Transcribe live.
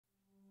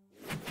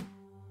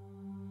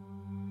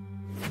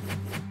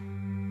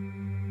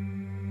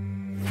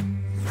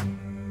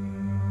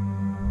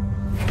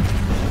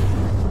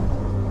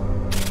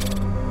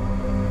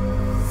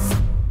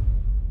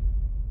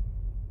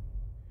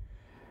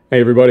Hey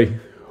everybody,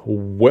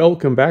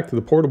 welcome back to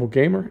the Portable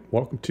Gamer.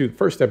 Welcome to the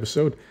first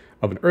episode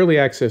of an early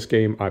access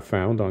game I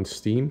found on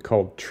Steam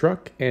called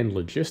Truck and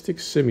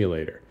Logistics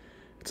Simulator.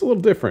 It's a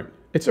little different.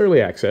 It's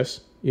early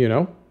access, you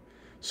know.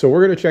 So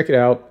we're going to check it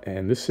out,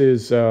 and this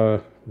is,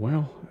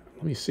 well,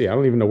 let me see. I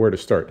don't even know where to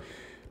start.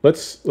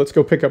 Let's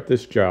go pick up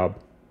this job,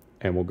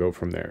 and we'll go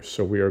from there.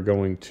 So we are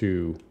going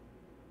to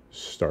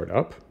start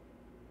up,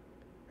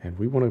 and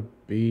we want to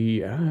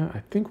be,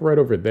 I think, right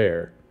over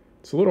there.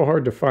 It's a little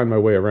hard to find my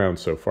way around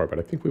so far, but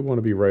I think we want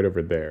to be right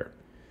over there.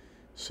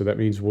 So that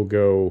means we'll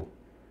go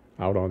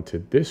out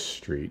onto this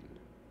street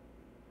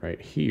right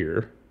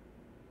here.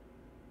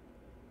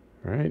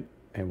 All right,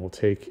 and we'll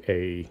take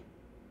a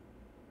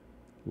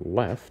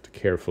left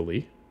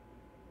carefully.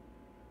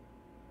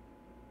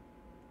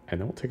 And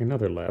then we'll take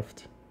another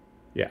left.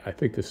 Yeah, I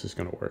think this is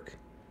going to work.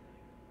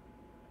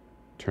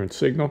 Turn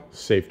signal,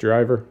 safe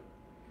driver.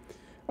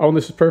 Oh, and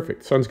this is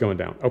perfect. Sun's going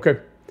down.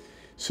 Okay.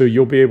 So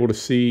you'll be able to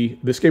see,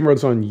 this game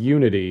runs on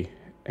Unity,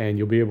 and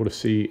you'll be able to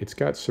see it's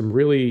got some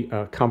really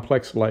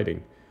complex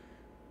lighting.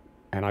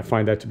 And I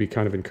find that to be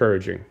kind of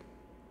encouraging.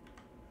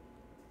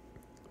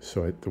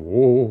 So,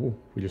 whoa,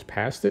 we just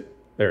passed it?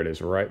 There it is,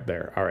 right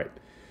there. All right.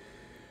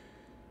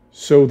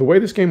 So the way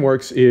this game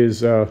works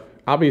is,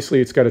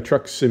 obviously it's got a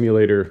truck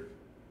simulator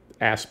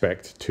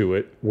aspect to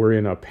it. We're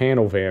in a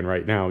panel van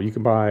right now. You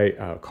can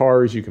buy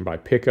cars, you can buy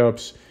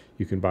pickups,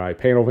 you can buy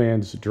panel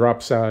vans,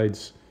 drop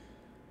sides.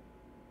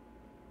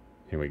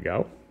 Here we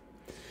go.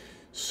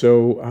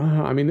 So,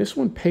 I mean, this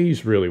one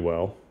pays really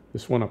well.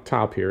 This one up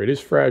top here, it is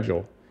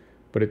fragile,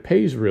 but it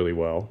pays really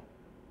well.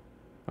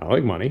 I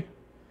like money.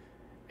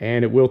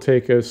 And it will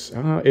take us,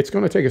 it's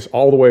going to take us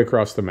all the way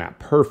across the map.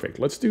 Perfect.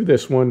 Let's do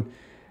this one,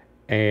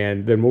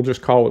 and then we'll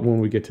just call it when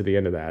we get to the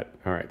end of that.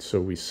 All right,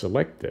 so we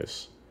select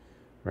this,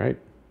 right?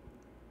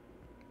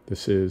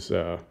 This is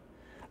a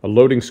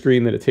loading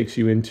screen that it takes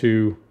you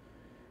into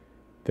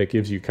that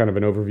gives you kind of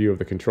an overview of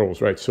the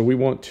controls, right? So we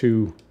want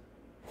to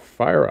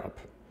fire up.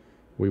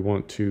 We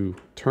want to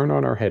turn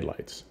on our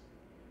headlights.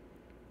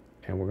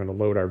 And we're going to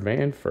load our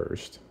van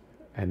first,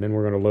 and then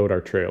we're going to load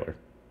our trailer.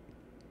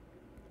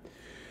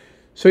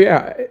 So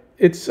yeah,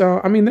 it's,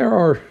 I mean, there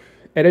are,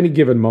 at any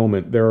given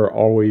moment, there are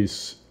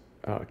always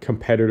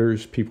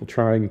competitors, people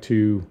trying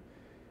to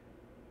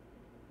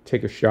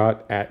take a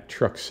shot at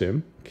Truck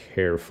Sim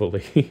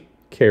carefully,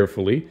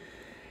 carefully.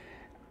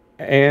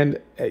 And,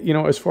 you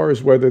know, as far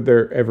as whether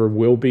there ever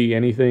will be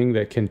anything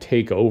that can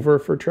take over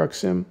for Truck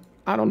Sim,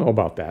 I don't know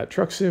about that.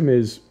 Truck Sim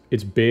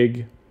it's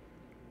big,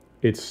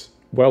 it's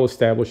well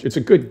established. It's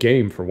a good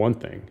game for one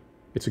thing.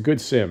 It's a good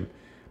sim,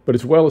 but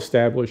it's well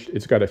established.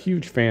 It's got a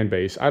huge fan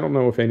base. I don't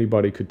know if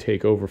anybody could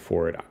take over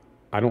for it.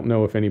 I don't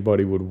know if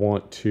anybody would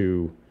want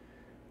to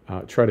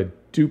try to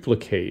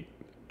duplicate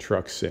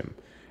Truck Sim.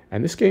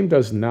 And this game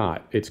does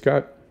not. It's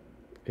got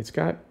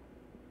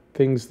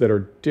things that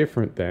are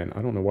different than,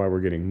 I don't know why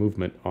we're getting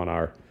movement on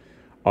our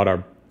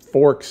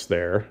forks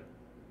there.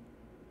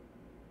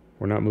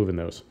 We're not moving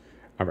those.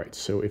 All right,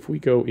 so if we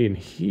go in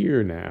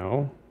here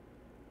now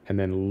and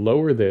then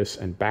lower this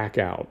and back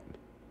out,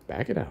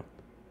 back it out.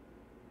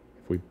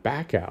 If we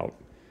back out,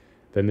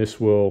 then this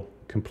will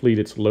complete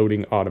its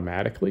loading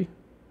automatically.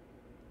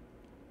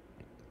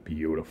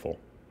 Beautiful.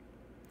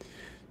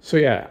 So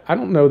yeah, I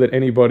don't know that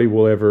anybody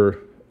will ever,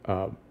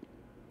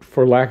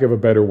 for lack of a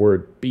better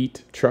word,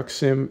 beat Truck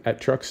Sim at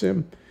Truck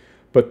Sim,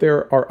 but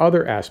there are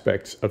other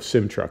aspects of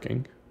sim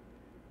trucking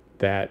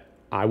that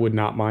I would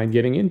not mind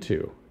getting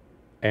into.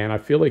 And I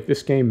feel like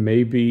this game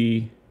may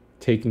be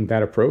taking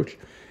that approach.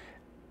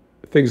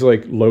 Things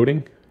like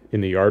loading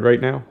in the yard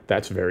right now,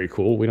 that's very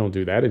cool. We don't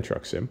do that in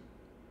Truck Sim.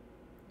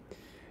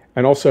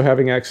 And also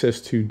having access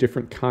to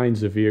different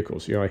kinds of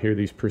vehicles. You know, I hear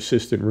these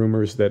persistent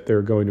rumors that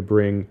they're going to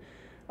bring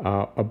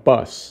a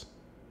bus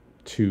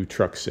to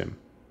Truck Sim.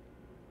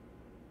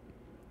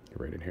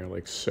 Right in here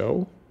like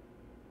so.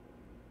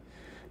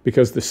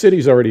 Because the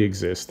cities already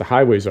exist, the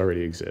highways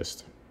already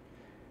exist.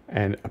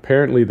 And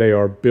apparently they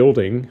are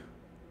building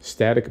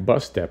static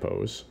bus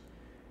depots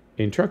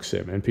in Truck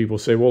Sim, and people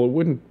say, well,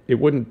 it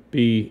wouldn't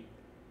be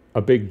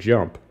a big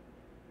jump.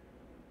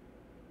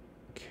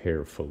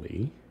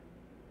 Carefully.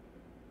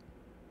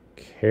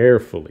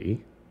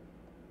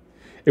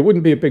 It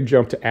wouldn't be a big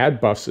jump to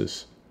add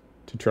buses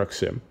to Truck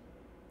Sim,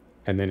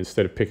 and then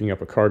instead of picking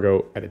up a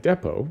cargo at a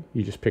depot,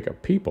 you just pick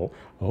up people.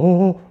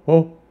 Oh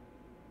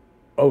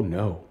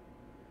no.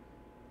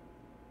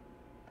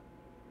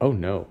 Oh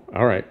no.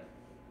 All right.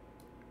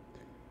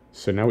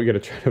 So now we got to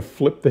try to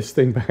flip this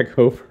thing back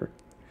over.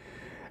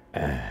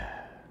 All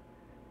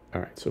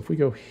right, so if we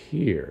go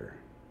here,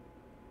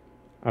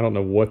 I don't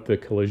know what the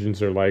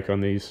collisions are like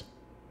on these.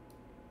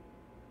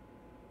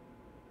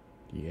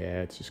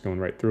 Yeah, it's just going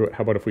right through it.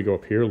 How about if we go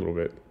up here a little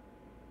bit?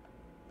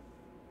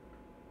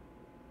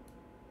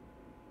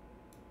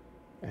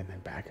 And then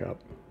back up.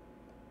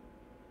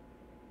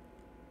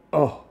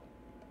 Oh,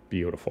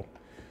 beautiful.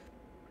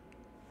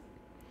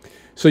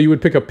 So you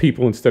would pick up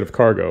people instead of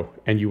cargo,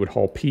 and you would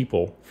haul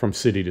people from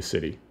city to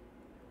city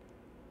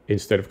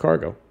instead of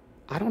cargo.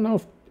 I don't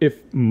know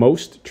if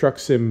most truck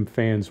sim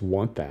fans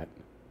want that,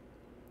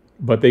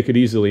 but they could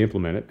easily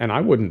implement it, and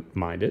I wouldn't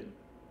mind it.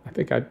 I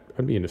think I'd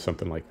be into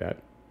something like that.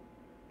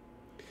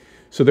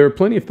 So there are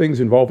plenty of things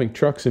involving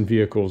trucks and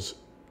vehicles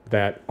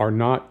that are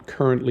not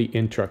currently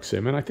in Truck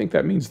Sim, and I think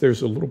that means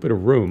there's a little bit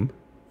of room.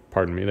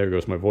 Pardon me, there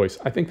goes my voice.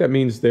 I think that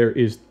means there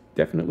is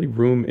definitely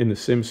room in the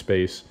sim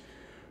space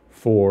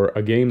for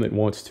a game that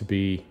wants to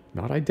be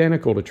not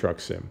identical to Truck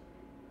Sim,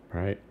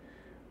 right?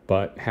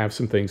 But have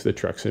some things that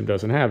Truck Sim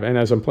doesn't have. And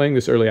as I'm playing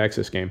this early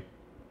access game,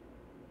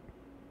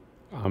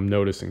 I'm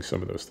noticing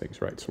some of those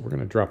things, right? So we're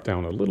going to drop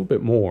down a little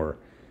bit more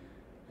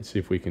and see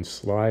if we can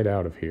slide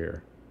out of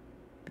here.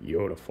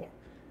 Beautiful.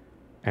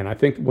 And I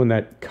think when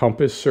that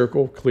compass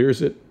circle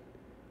clears it,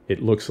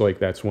 it looks like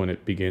that's when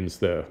it begins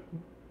the,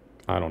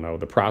 I don't know,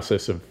 the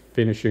process of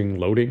finishing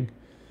loading,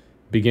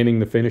 beginning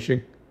the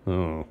finishing.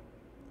 Oh.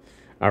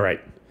 All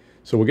right.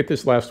 So we'll get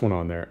this last one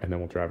on there, and then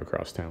we'll drive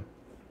across town.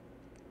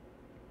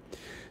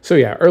 So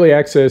yeah, early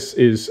access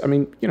is, I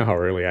mean, you know how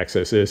early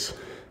access is.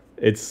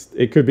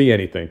 It could be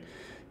anything.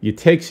 You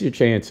take your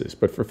chances,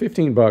 but for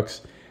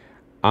 $15,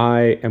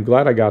 I am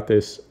glad I got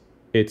this.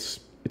 It's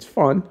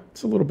fun.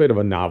 It's a little bit of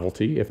a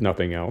novelty, if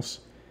nothing else,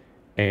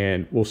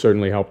 and will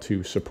certainly help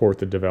to support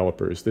the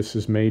developers. This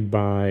is made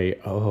by,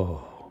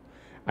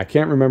 I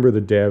can't remember the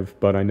dev,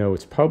 but I know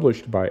it's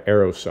published by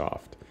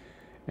Aerosoft.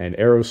 And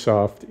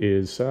Aerosoft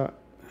is, I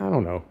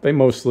don't know, they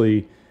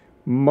mostly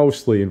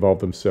involve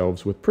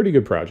themselves with pretty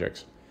good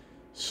projects.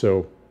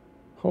 So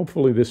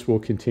hopefully this will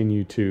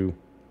continue to,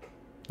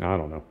 I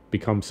don't know,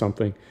 become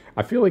something.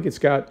 I feel like it's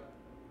got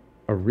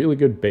a really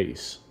good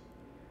base.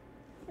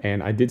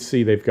 And I did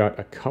see they've got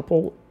a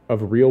couple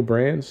of real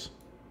brands.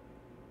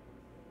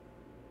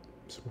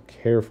 So we'll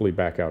carefully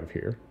back out of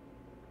here.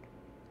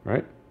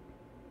 Right?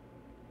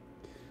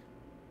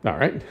 All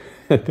right.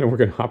 Then we're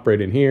going to hop right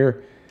in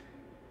here.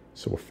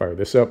 So we'll fire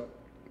this up.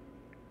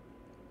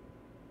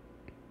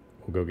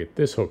 We'll go get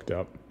this hooked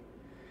up.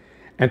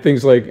 And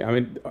things like, I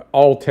mean,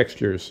 all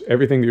textures,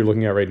 everything that you're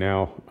looking at right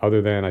now,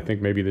 other than I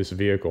think maybe this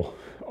vehicle,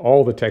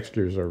 all the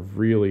textures are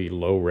really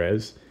low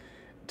res,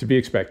 to be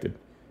expected.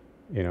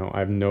 You know, I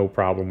have no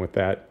problem with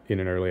that in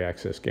an early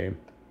access game.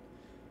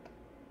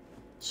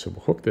 So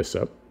we'll hook this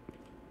up.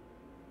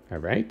 All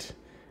right.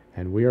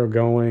 And we are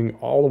going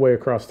all the way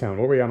across town.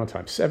 What are we on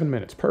time? 7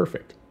 minutes.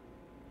 Perfect.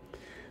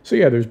 So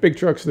yeah, there's big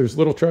trucks, there's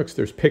little trucks,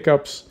 there's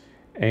pickups.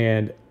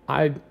 And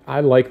I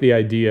like the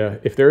idea,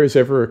 if there is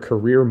ever a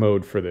career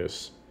mode for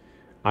this,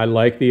 I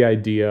like the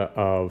idea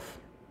of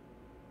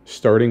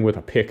starting with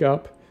a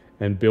pickup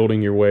and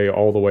building your way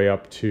all the way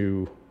up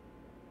to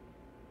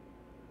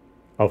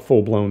a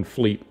full-blown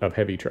fleet of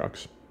heavy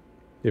trucks.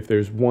 If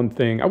there's one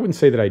thing, I wouldn't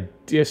say that I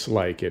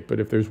dislike it, but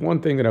if there's one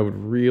thing that I would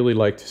really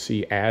like to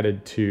see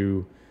added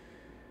to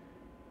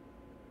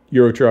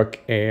Euro Truck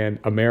and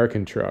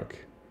American Truck,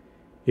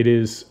 it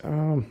is, I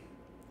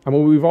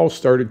mean, we've all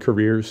started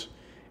careers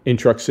in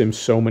Truck Sim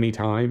so many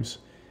times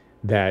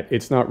that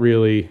it's not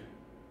really,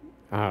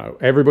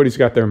 everybody's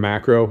got their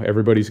macro,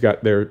 everybody's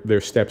got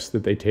their steps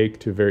that they take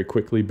to very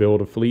quickly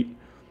build a fleet.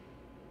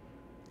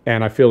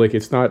 And I feel like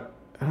it's not,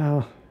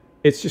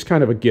 it's just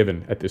kind of a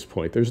given at this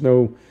point. There's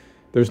no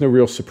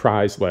real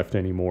surprise left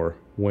anymore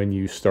when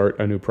you start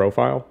a new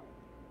profile.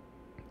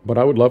 But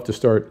I would love to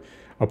start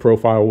a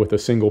profile with a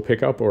single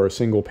pickup or a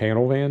single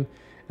panel van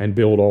and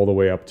build all the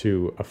way up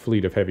to a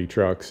fleet of heavy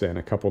trucks and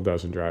a couple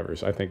dozen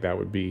drivers. I think that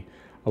would be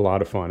a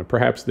lot of fun. And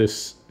perhaps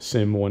this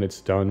sim, when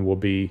it's done, will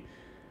be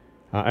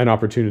an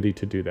opportunity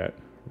to do that.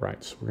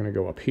 Right, so we're going to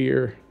go up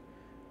here.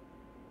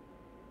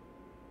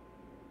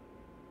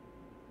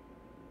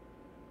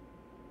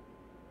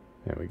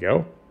 There we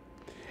go.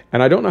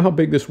 And I don't know how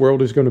big this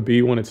world is going to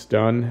be when it's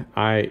done.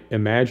 I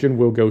imagine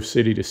we'll go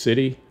city to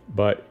city,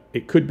 but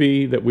it could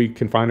be that we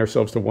confine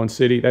ourselves to one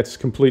city. That's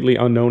completely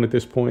unknown at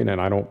this point, and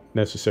I don't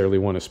necessarily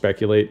want to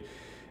speculate,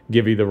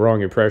 give you the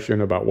wrong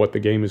impression about what the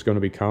game is going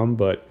to become,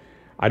 but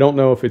I don't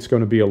know if it's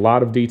going to be a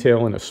lot of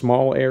detail in a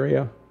small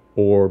area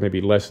or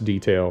maybe less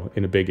detail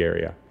in a big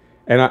area.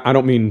 And I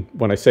don't mean,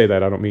 when I say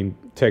that, I don't mean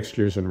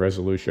textures and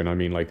resolution. I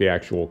mean like the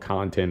actual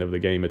content of the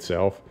game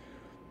itself.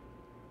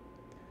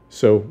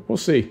 So we'll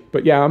see.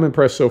 But yeah, I'm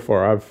impressed so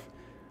far.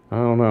 I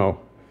don't know.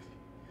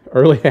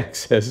 Early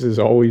access is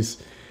always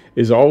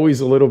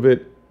a little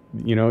bit,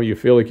 you know, you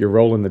feel like you're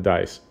rolling the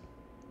dice.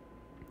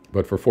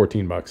 But for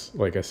 $14,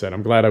 like I said,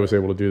 I'm glad I was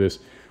able to do this.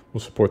 We'll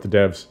support the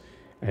devs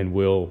and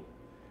we'll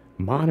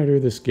monitor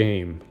this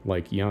game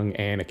like young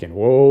Anakin.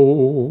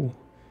 Whoa.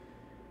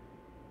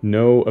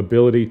 No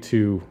ability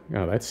to,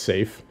 oh, that's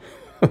safe.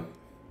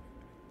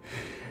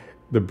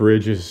 The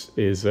bridge is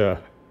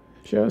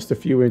just a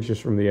few inches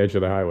from the edge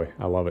of the highway.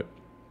 I love it.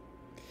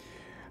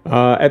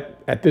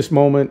 At this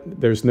moment,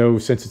 there's no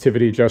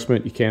sensitivity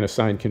adjustment. You can't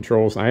assign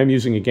controls. I am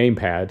using a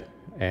gamepad,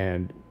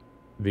 and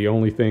the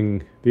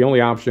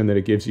only option that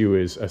it gives you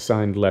is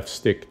assigned left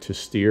stick to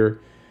steer.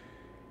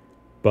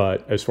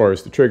 But as far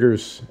as the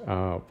triggers,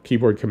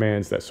 keyboard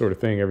commands, that sort of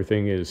thing,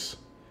 everything is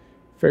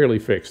fairly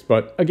fixed.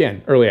 But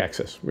again, early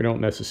access. We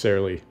don't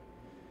necessarily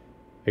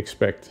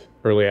expect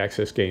early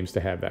access games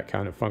to have that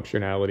kind of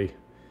functionality.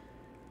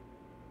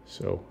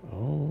 So,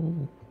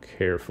 oh,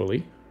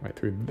 carefully, right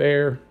through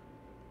there.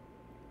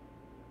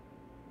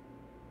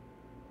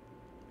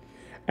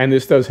 And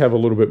this does have a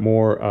little bit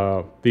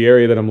more, the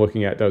area that I'm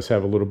looking at does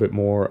have a little bit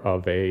more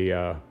of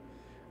a,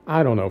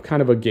 I don't know,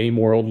 kind of a game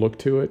world look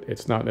to it.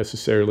 It's not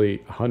necessarily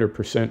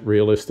 100%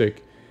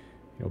 realistic,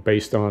 you know,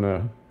 based on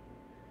a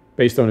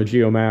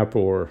geomap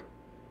or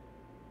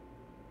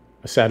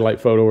a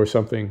satellite photo or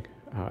something,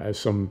 as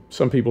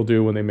some people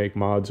do when they make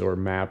mods or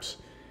maps.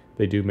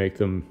 They do make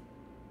them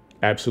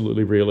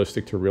absolutely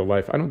realistic to real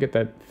life. I don't get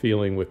that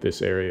feeling with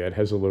this area. It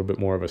has a little bit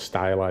more of a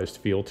stylized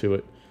feel to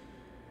it.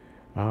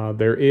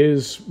 There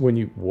is, when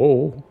you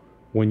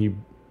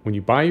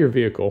buy your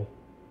vehicle,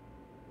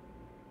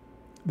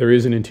 there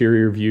is an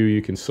interior view.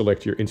 You can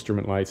select your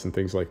instrument lights and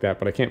things like that,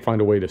 but I can't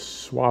find a way to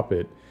swap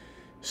it.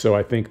 So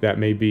I think that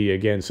may be,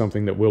 again,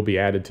 something that will be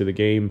added to the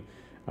game,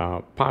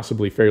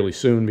 possibly fairly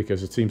soon,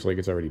 because it seems like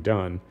it's already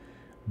done.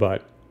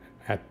 But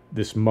at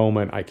this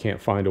moment, I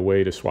can't find a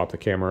way to swap the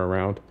camera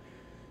around.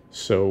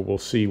 So we'll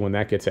see when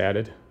that gets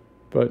added.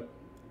 But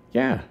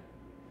yeah,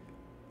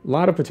 a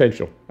lot of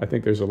potential. I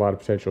think there's a lot of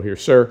potential here.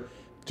 Sir,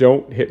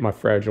 don't hit my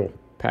fragile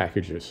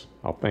packages.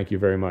 I'll thank you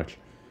very much.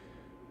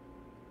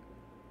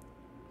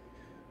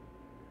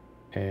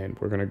 And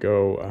we're going to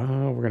go,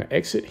 we're going to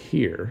exit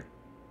here.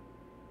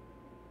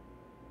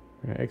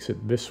 We're going to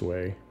exit this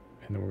way,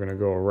 and then we're going to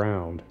go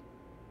around.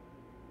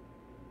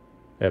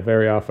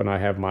 Very often I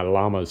have my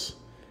llamas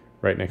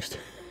right next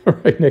to,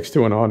 right next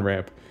to an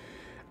on-ramp.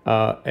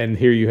 And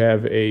here you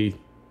have a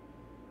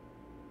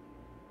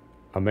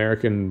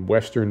American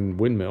Western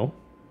windmill,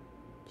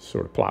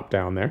 sort of plop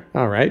down there.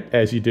 All right,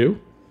 as you do.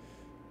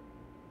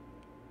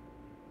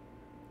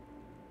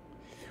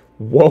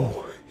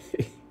 Whoa,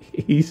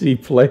 easy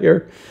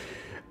player.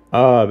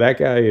 That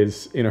guy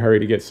is in a hurry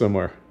to get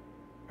somewhere.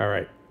 All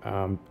right,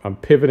 I'm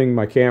pivoting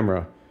my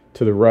camera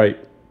to the right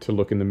to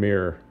look in the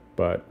mirror,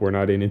 but we're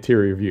not in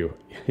interior view.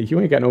 You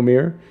ain't got no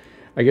mirror?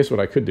 I guess what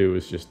I could do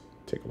is just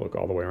take a look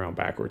all the way around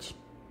backwards.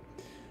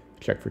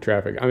 Check for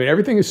traffic. I mean,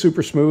 everything is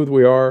super smooth.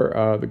 We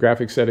are, the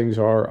graphic settings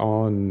are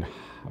on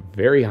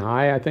very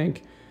high, I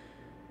think.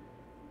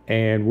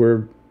 And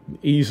we're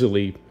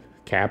easily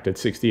capped at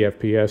 60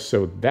 FPS.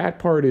 So that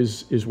part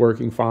is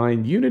working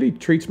fine. Unity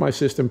treats my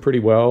system pretty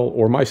well,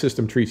 or my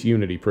system treats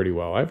Unity pretty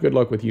well. I have good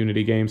luck with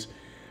Unity games.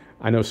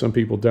 I know some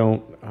people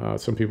don't.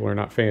 Some people are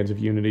not fans of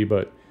Unity,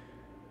 but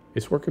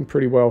it's working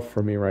pretty well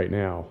for me right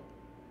now.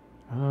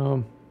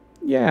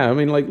 Yeah, I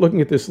mean, like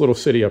looking at this little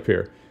city up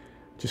here,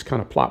 just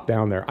kind of plop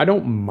down there. I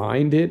don't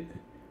mind it,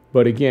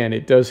 but again,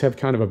 it does have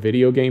kind of a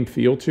video game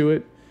feel to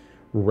it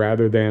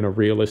rather than a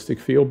realistic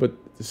feel. But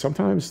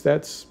sometimes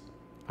that's,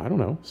 I don't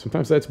know,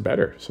 sometimes that's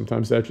better.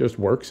 Sometimes that just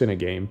works in a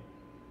game.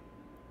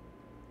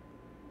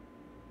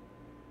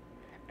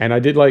 And I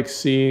did like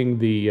seeing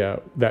the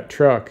that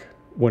truck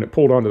when it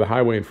pulled onto the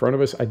highway in front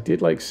of us. I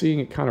did like seeing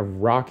it kind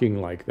of rocking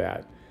like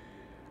that.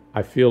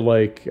 I feel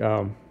like,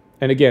 and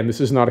again, this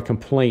is not a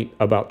complaint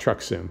about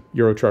Truck Sim,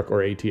 Euro Truck,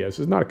 or ATS.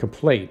 It's not a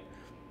complaint.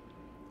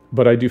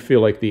 But I do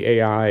feel like the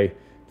AI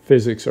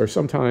physics are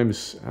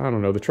sometimes, I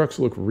don't know, the trucks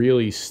look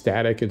really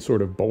static and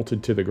sort of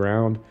bolted to the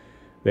ground.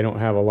 They don't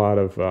have a lot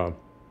of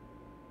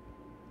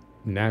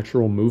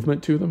natural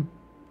movement to them.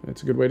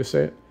 That's a good way to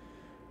say it.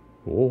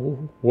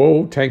 Whoa,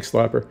 whoa, tank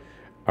slapper.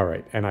 All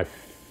right, and I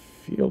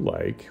feel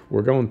like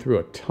we're going through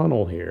a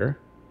tunnel here.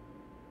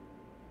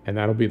 And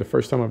that'll be the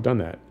first time I've done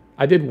that.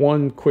 I did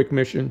one quick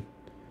mission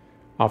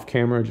off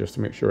camera just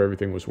to make sure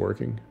everything was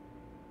working.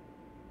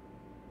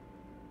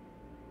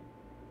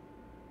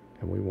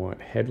 And we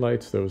want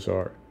headlights. Those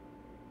are,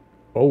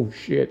 oh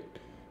shit.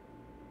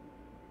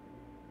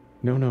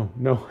 No, no,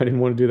 no, I didn't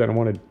want to do that. I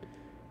wanted,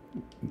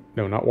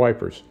 no, not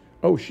wipers.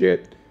 Oh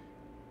shit.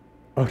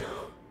 Oh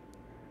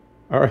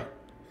no. All right.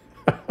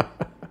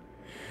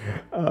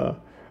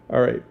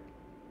 All right.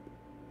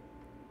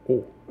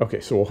 Oh, okay,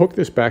 so we'll hook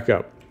this back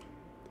up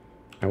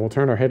and we'll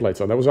turn our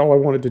headlights on. That was all I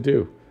wanted to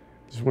do.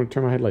 I just wanted to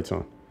turn my headlights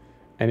on.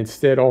 And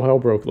instead, all hell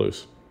broke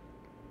loose.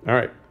 All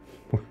right,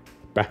 we're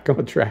back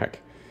on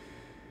track.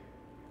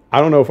 I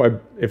don't know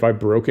if I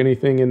broke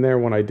anything in there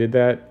when I did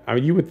that. I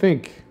mean, you would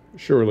think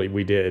surely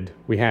we did.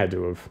 We had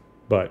to have,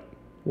 but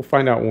we'll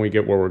find out when we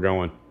get where we're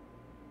going.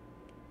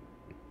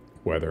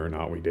 Whether or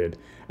not we did.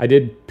 I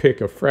did pick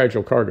a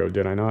fragile cargo,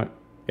 did I not?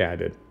 Yeah, I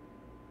did.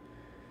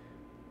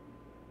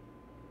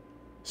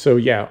 So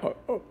yeah,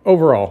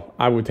 overall,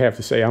 I would have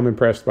to say I'm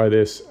impressed by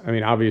this. I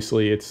mean,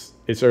 obviously it's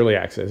early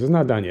access. It's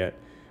not done yet,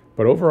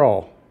 but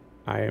overall,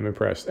 I am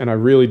impressed, and I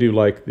really do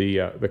like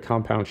the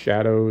compound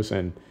shadows,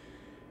 and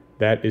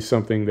that is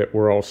something that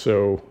we're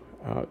also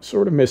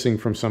sort of missing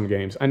from some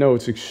games. I know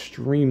it's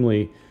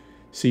extremely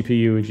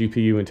CPU and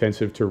GPU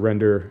intensive to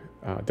render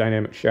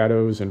dynamic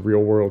shadows and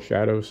real-world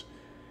shadows,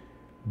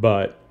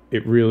 but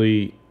it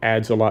really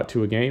adds a lot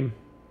to a game.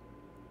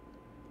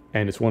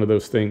 And it's one of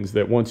those things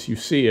that once you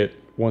see it,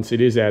 once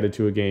it is added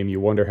to a game, you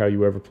wonder how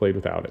you ever played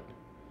without it.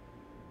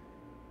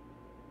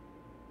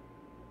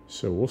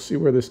 So we'll see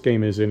where this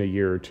game is in a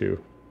year or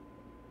two.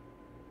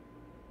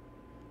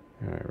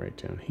 All right, right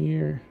down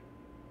here.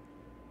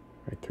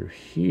 Right through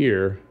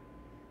here.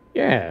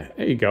 Yeah,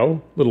 there you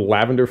go. Little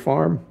lavender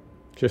farm.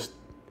 Just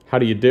how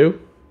do you do?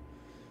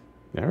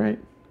 All right.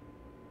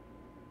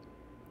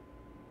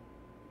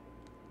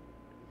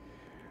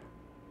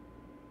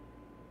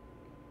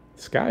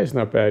 Sky is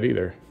not bad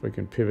either. If we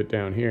can pivot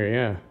down here,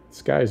 yeah.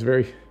 Sky is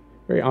very,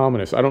 very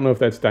ominous. I don't know if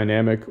that's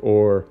dynamic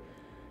or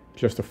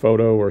just a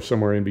photo or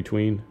somewhere in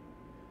between.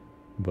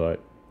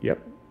 But,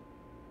 yep.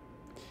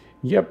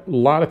 Yep, a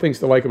lot of things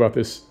to like about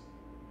this.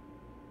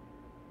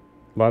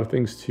 A lot of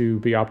things to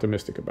be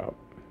optimistic about.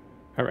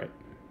 All right,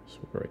 so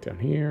we'll go right down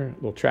here. A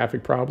little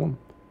traffic problem.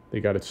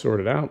 They got it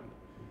sorted out.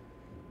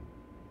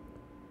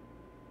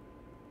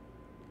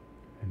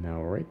 And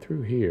now right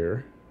through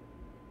here.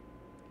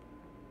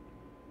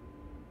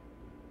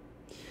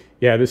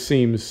 Yeah, this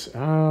seems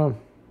not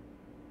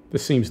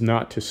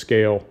to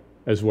scale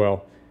as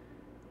well.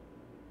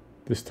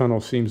 This tunnel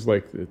seems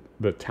like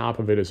the top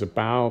of it is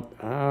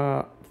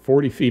about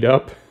 40 feet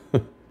up,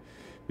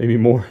 maybe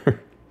more.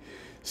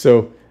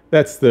 So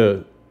that's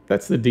the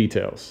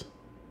details.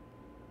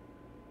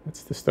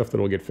 That's the stuff that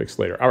will get fixed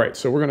later. All right,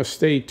 so we're going to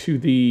stay to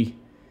the,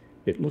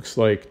 it looks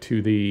like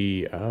to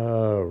the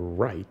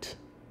right.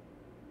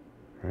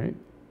 All right,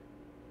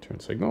 turn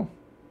signal.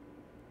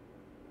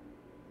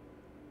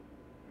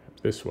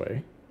 This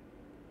way.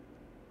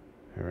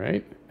 All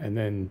right, and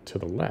then to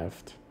the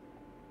left.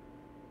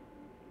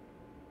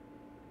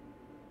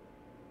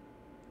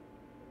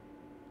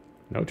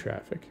 No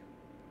traffic.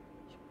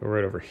 So go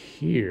right over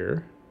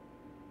here.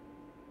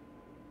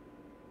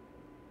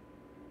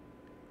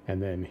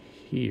 And then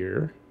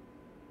here,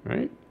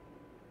 right?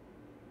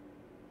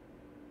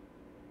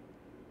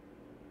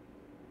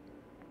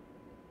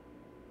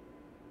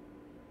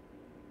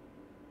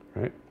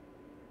 Right?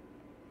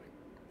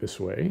 This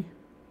way.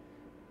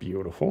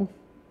 Beautiful.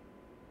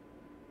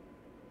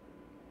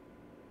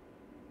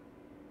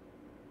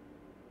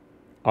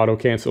 Auto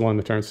cancel on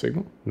the turn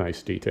signal.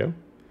 Nice detail.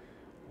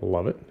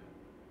 Love it.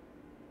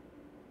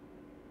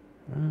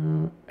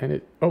 And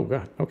it, oh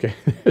God, okay.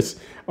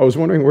 I was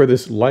wondering where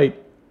this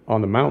light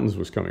on the mountains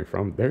was coming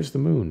from. There's the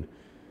moon.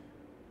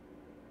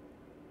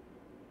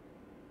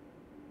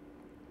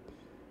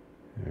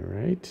 All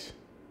right.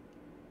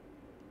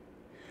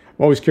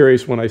 I'm always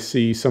curious when I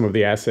see some of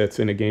the assets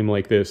in a game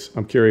like this.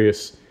 I'm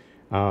curious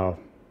how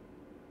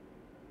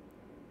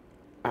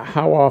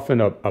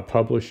often a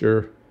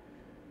publisher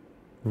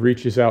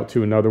reaches out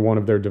to another one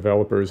of their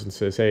developers and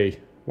says, hey,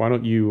 why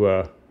don't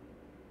you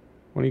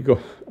go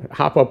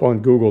hop up on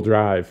Google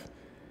Drive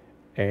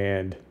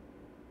and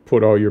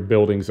put all your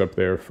buildings up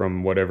there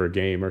from whatever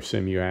game or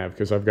sim you have,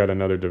 because I've got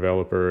another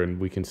developer and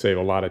we can save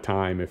a lot of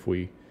time if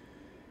we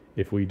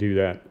do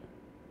that.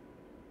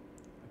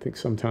 I think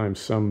sometimes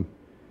some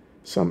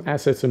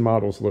assets and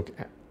models look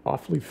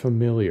awfully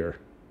familiar.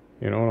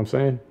 You know what I'm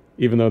saying?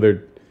 Even though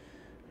they're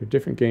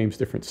different games,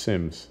 different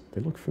sims,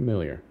 they look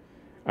familiar.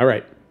 All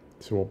right,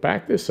 so we'll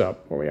back this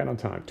up. What are we at on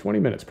time? 20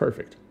 minutes,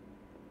 perfect.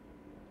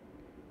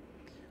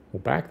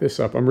 We'll back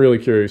this up. I'm really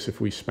curious if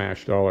we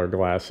smashed all our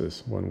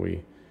glasses when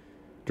we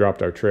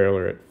dropped our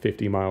trailer at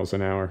 50 miles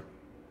an hour.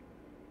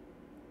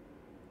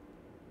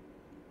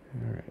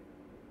 All right,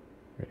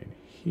 right in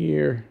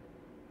here.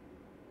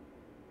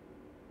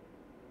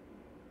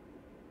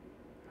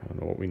 I don't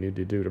know what we need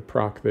to do to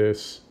proc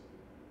this.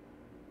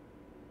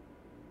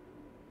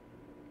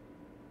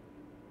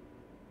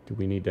 Do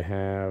we need to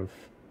have...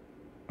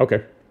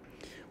 Okay.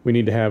 We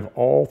need to have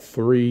all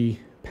three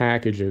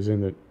packages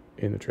in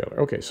the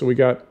trailer. Okay, so we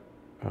got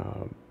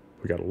a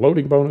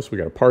loading bonus, we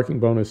got a parking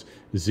bonus,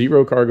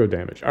 0 cargo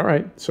damage. All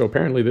right, so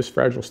apparently this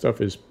fragile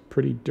stuff is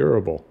pretty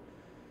durable.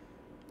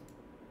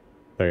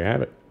 There you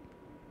have it.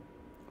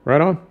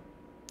 Right on.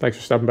 Thanks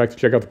for stopping back to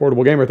check out The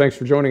Portable Gamer. Thanks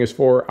for joining us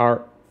for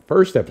our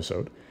first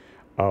episode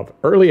of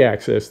Early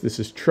Access. This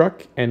is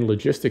Truck and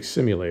Logistics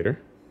Simulator.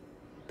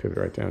 Pivot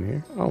right down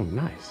here. Oh,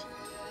 nice.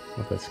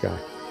 Love that sky.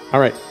 All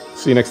right,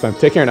 see you next time.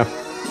 Take care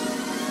now.